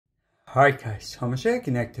Alright guys, so I'm going to show you how to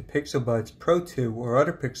connect the Pixel Buds Pro 2 or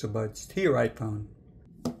other Pixel Buds to your iPhone.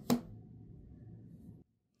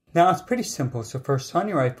 Now it's pretty simple, so first on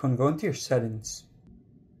your iPhone go into your settings.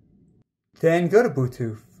 Then go to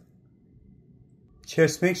Bluetooth.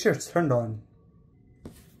 Just make sure it's turned on.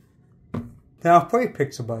 Now for your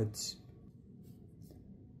Pixel Buds.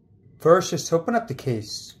 First just open up the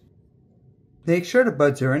case. Make sure the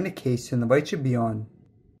buds are in the case and the light should be on.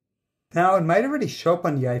 Now it might already show up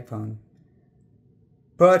on the iPhone,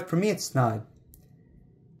 but for me it's not.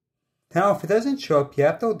 Now if it doesn't show up, you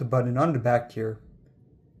have to hold the button on the back here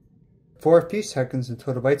for a few seconds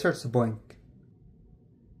until the light starts to blink.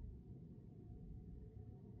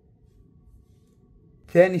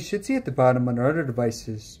 Then you should see at the bottom under other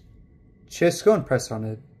devices. Just go and press on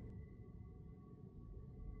it.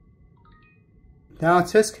 Now it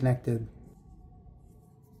says connected.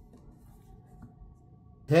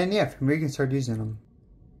 Then yeah, from here you can start using them.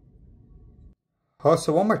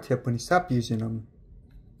 Also, one more tip when you stop using them.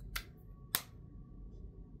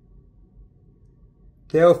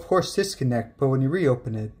 They'll of course disconnect, but when you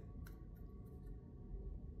reopen it,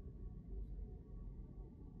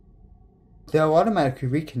 they'll automatically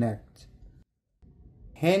reconnect.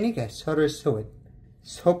 And you guys, so there is to it.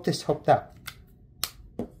 So hope this helped out.